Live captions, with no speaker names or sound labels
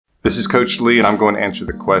This is Coach Lee, and I'm going to answer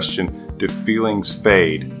the question, do feelings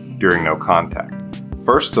fade during no contact?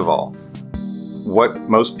 First of all, what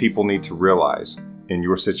most people need to realize in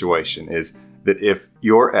your situation is that if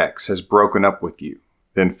your ex has broken up with you,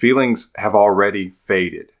 then feelings have already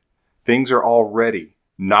faded. Things are already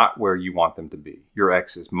not where you want them to be. Your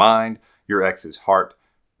ex's mind, your ex's heart,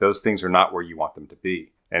 those things are not where you want them to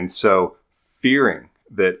be. And so fearing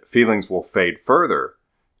that feelings will fade further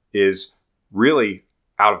is really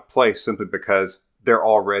out of place simply because they're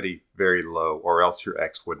already very low, or else your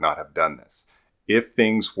ex would not have done this. If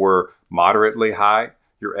things were moderately high,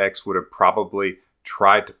 your ex would have probably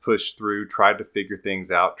tried to push through, tried to figure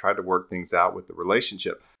things out, tried to work things out with the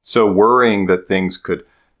relationship. So worrying that things could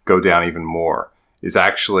go down even more is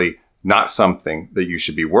actually not something that you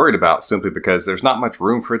should be worried about, simply because there's not much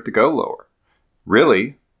room for it to go lower.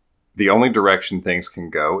 Really, the only direction things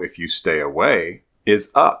can go if you stay away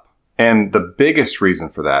is up. And the biggest reason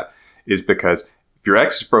for that is because if your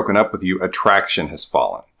ex has broken up with you, attraction has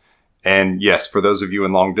fallen. And yes, for those of you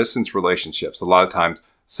in long distance relationships, a lot of times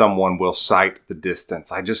someone will cite the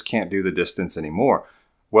distance. I just can't do the distance anymore.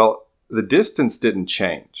 Well, the distance didn't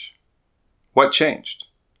change. What changed?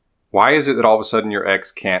 Why is it that all of a sudden your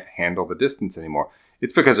ex can't handle the distance anymore?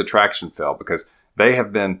 It's because attraction fell, because they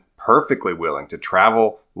have been perfectly willing to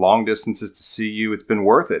travel long distances to see you. It's been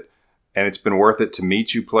worth it. And it's been worth it to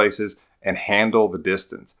meet you places and handle the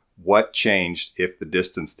distance. What changed if the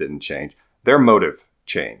distance didn't change? Their motive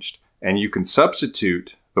changed. And you can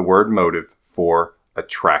substitute the word motive for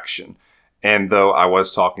attraction. And though I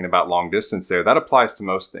was talking about long distance there, that applies to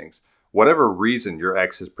most things. Whatever reason your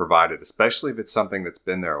ex has provided, especially if it's something that's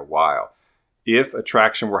been there a while, if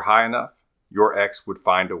attraction were high enough, your ex would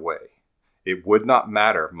find a way. It would not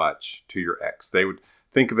matter much to your ex. They would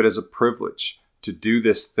think of it as a privilege to do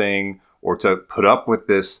this thing or to put up with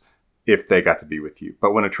this if they got to be with you.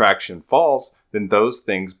 But when attraction falls, then those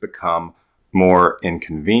things become more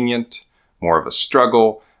inconvenient, more of a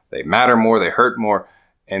struggle. They matter more, they hurt more.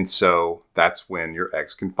 And so that's when your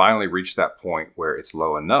ex can finally reach that point where it's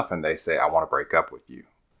low enough and they say, I want to break up with you.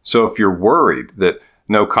 So if you're worried that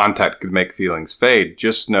no contact could make feelings fade,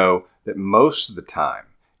 just know that most of the time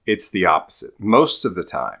it's the opposite. Most of the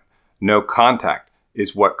time, no contact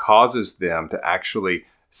is what causes them to actually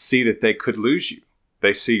see that they could lose you.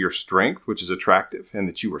 They see your strength, which is attractive, and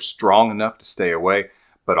that you are strong enough to stay away.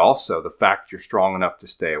 But also the fact you're strong enough to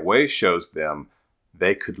stay away shows them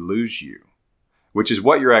they could lose you, which is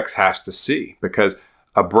what your ex has to see, because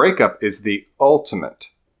a breakup is the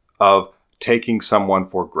ultimate of taking someone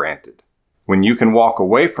for granted. When you can walk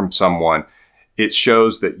away from someone, it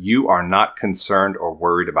shows that you are not concerned or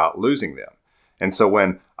worried about losing them. And so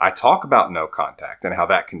when I talk about no contact and how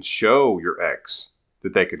that can show your ex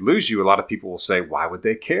that they could lose you, a lot of people will say, why would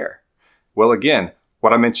they care? Well, again,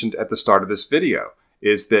 what I mentioned at the start of this video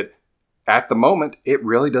is that at the moment, it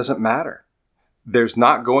really doesn't matter. There's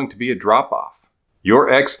not going to be a drop-off. Your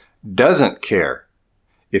ex doesn't care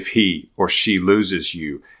if he or she loses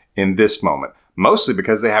you in this moment, mostly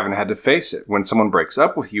because they haven't had to face it. When someone breaks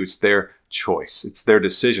up with you, it's their choice. It's their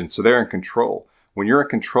decision. So they're in control. When you're in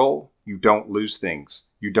control, you don't lose things.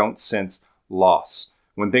 You don't sense loss.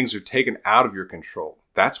 When things are taken out of your control,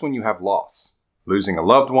 that's when you have loss. Losing a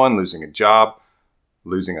loved one, losing a job,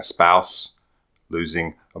 losing a spouse,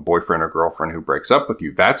 losing a boyfriend or girlfriend who breaks up with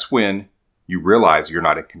you, that's when you realize you're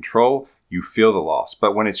not in control. You feel the loss.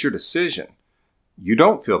 But when it's your decision, you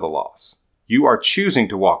don't feel the loss. You are choosing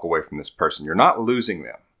to walk away from this person. You're not losing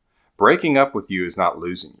them. Breaking up with you is not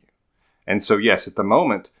losing you. And so yes, at the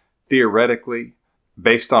moment, theoretically,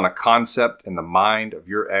 based on a concept in the mind of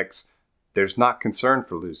your ex, there's not concern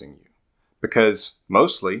for losing you, because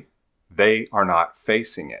mostly they are not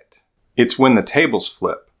facing it. It's when the tables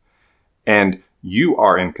flip and you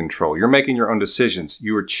are in control. You're making your own decisions.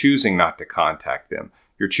 You are choosing not to contact them.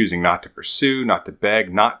 You're choosing not to pursue, not to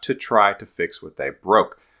beg, not to try to fix what they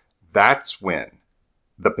broke. That's when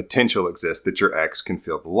the potential exists that your ex can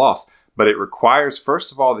feel the loss. But it requires,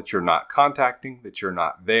 first of all, that you're not contacting, that you're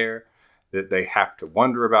not there, that they have to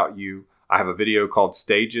wonder about you. I have a video called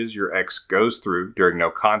Stages Your Ex Goes Through During No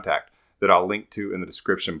Contact that I'll link to in the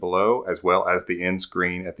description below, as well as the end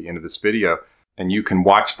screen at the end of this video. And you can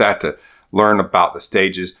watch that to learn about the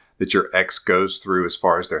stages that your ex goes through as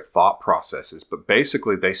far as their thought processes. But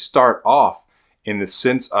basically, they start off in the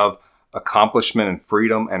sense of accomplishment and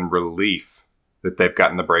freedom and relief that they've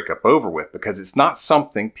gotten the breakup over with, because it's not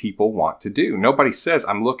something people want to do. Nobody says,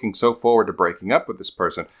 I'm looking so forward to breaking up with this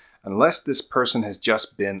person, unless this person has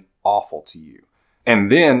just been awful to you.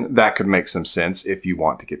 And then that could make some sense if you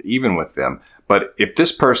want to get even with them. But if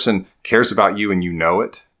this person cares about you and you know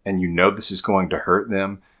it, and you know this is going to hurt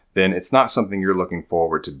them, then it's not something you're looking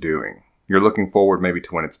forward to doing. You're looking forward maybe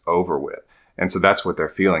to when it's over with. And so that's what they're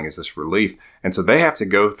feeling, is this relief. And so they have to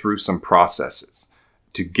go through some processes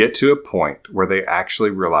to get to a point where they actually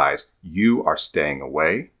realize you are staying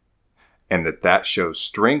away, and that shows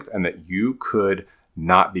strength, and that you could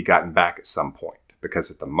not be gotten back at some point.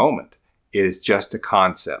 Because at the moment, it is just a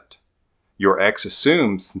concept. Your ex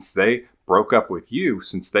assumes, since they broke up with you,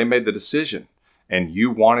 since they made the decision, and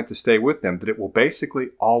you wanted to stay with them, that it will basically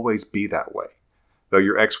always be that way. Though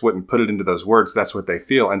your ex wouldn't put it into those words, that's what they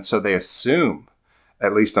feel. And so they assume,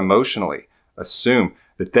 at least emotionally, assume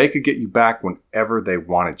that they could get you back whenever they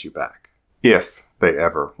wanted you back, if they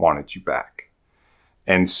ever wanted you back.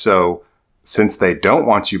 And so since they don't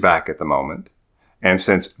want you back at the moment, and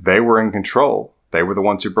since they were in control, they were the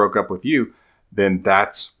ones who broke up with you, then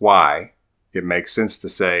that's why it makes sense to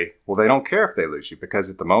say, well, they don't care if they lose you, because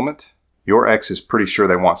at the moment, your ex is pretty sure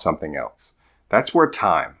they want something else. That's where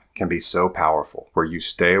time can be so powerful, where you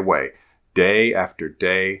stay away day after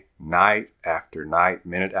day, night after night,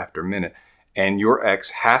 minute after minute, and your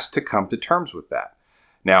ex has to come to terms with that.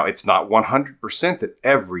 Now, it's not 100% that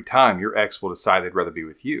every time your ex will decide they'd rather be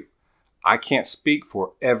with you. I can't speak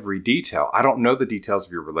for every detail. I don't know the details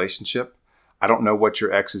of your relationship. I don't know what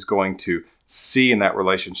your ex is going to see in that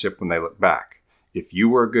relationship when they look back. If you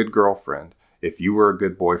were a good girlfriend, if you were a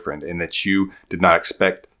good boyfriend, and that you did not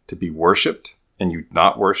expect to be worshiped, and you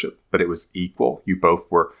not worship, but it was equal, you both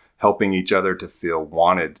were helping each other to feel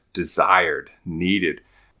wanted, desired, needed,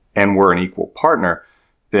 and were an equal partner,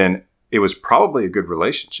 then it was probably a good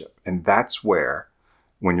relationship. And that's where,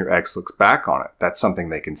 when your ex looks back on it, that's something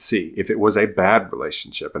they can see. If it was a bad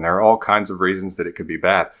relationship, and there are all kinds of reasons that it could be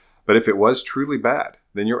bad, but if it was truly bad,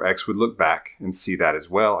 then your ex would look back and see that as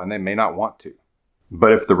well, and they may not want to.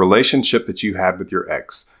 But if the relationship that you had with your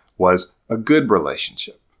ex was a good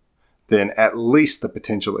relationship, then at least the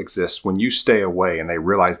potential exists when you stay away and they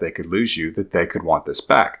realize they could lose you, that they could want this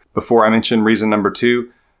back. Before I mention reason number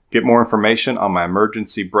 2, get more information on my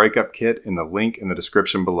emergency breakup kit in the link in the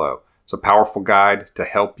description below. It's a powerful guide to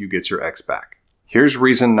help you get your ex back. Here's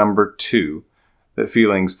reason number 2, that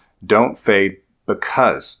feelings don't fade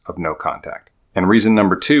because of no contact. And reason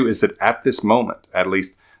number 2 is that at this moment, at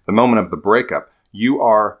least the moment of the breakup, you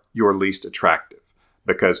are your least attractive,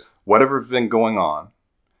 because whatever's been going on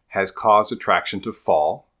has caused attraction to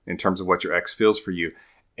fall in terms of what your ex feels for you.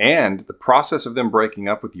 And the process of them breaking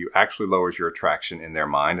up with you actually lowers your attraction in their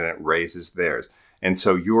mind, and it raises theirs. And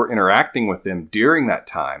so you're interacting with them during that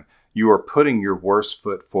time. You are putting your worst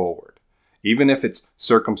foot forward. Even if it's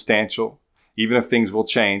circumstantial, even if things will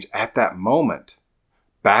change at that moment,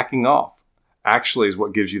 backing off actually is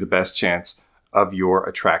what gives you the best chance of your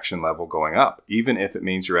attraction level going up. Even if it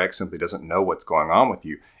means your ex simply doesn't know what's going on with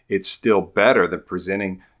you, it's still better than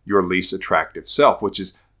presenting your least attractive self, which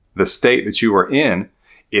is the state that you are in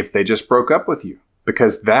if they just broke up with you,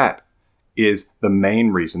 because that is the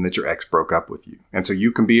main reason that your ex broke up with you. And so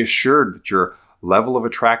you can be assured that your level of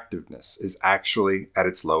attractiveness is actually at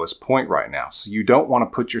its lowest point right now. So you don't want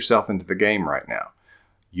to put yourself into the game right now.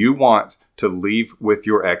 You want to leave with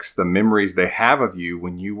your ex the memories they have of you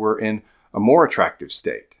when you were in a more attractive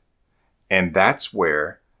state. And that's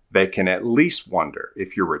where they can at least wonder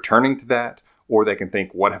if you're returning to that, or they can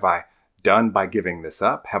think, what have I done by giving this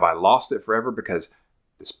up? Have I lost it forever because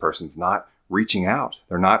this person's not reaching out?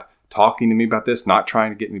 They're not talking to me about this, not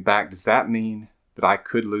trying to get me back. Does that mean that I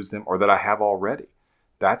could lose them, or that I have already?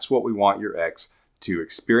 That's what we want your ex to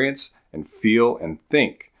experience and feel and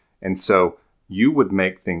think. And so you would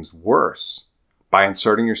make things worse by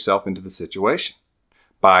inserting yourself into the situation,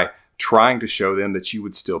 by trying to show them that you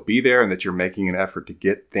would still be there and that you're making an effort to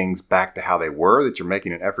get things back to how they were, that you're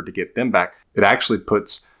making an effort to get them back. It actually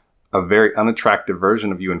puts a very unattractive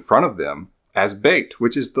version of you in front of them as bait,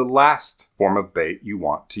 which is the last form of bait you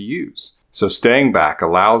want to use. So staying back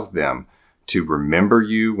allows them to remember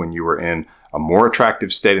you when you were in a more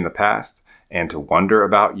attractive state in the past, and to wonder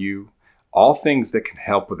about you, all things that can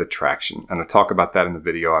help with attraction. And I talk about that in the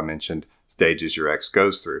video I mentioned, stages your ex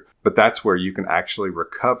goes through. But that's where you can actually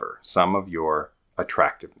recover some of your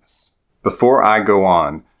attractiveness. Before I go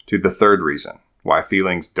on to the third reason why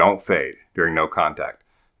feelings don't fade during no contact,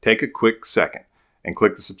 take a quick second and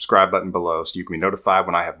click the subscribe button below so you can be notified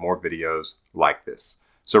when I have more videos like this.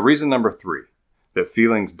 So reason number 3 that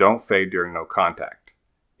feelings don't fade during no contact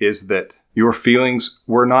is that your feelings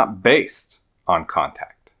were not based on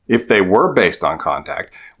contact. If they were based on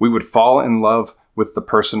contact, we would fall in love with the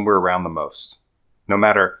person we're around the most. No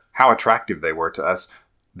matter how attractive they were to us,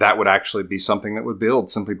 that would actually be something that would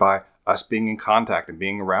build simply by us being in contact and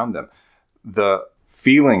being around them. The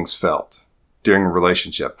feelings felt during a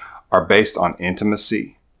relationship are based on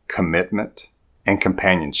intimacy, commitment, and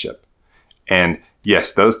companionship. And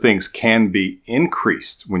yes, those things can be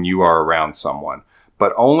increased when you are around someone,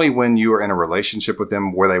 but only when you are in a relationship with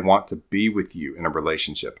them where they want to be with you in a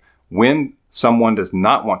relationship. When someone does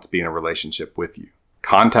not want to be in a relationship with you,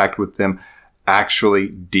 contact with them actually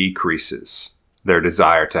decreases their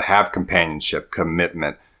desire to have companionship,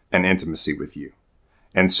 commitment, and intimacy with you.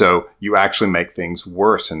 And so you actually make things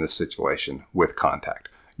worse in this situation with contact.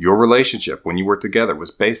 Your relationship when you were together was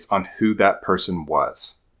based on who that person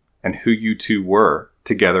was and who you two were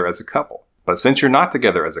together as a couple. But since you're not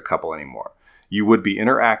together as a couple anymore, you would be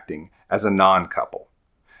interacting as a non-couple.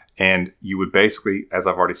 And you would basically, as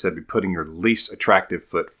I've already said, be putting your least attractive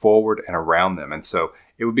foot forward and around them. And so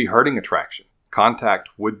it would be hurting attraction. Contact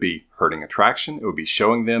would be hurting attraction. It would be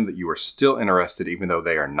showing them that you are still interested even though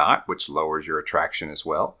they are not, which lowers your attraction as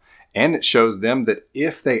well. And it shows them that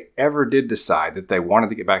if they ever did decide that they wanted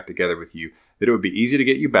to get back together with you, that it would be easy to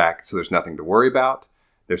get you back. So there's nothing to worry about.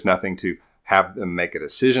 There's nothing to have them make a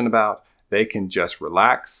decision about. They can just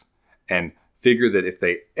relax and figure that if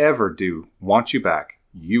they ever do want you back,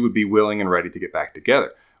 you would be willing and ready to get back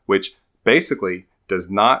together, which basically does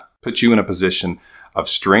not put you in a position of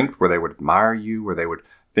strength where they would admire you, where they would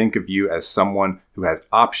think of you as someone who has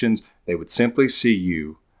options. They would simply see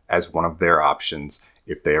you as one of their options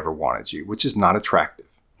if they ever wanted you, which is not attractive.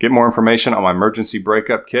 Get more information on my emergency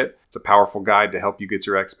breakup kit. It's a powerful guide to help you get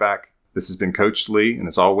your ex back. This has been Coach Lee, and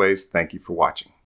as always, thank you for watching.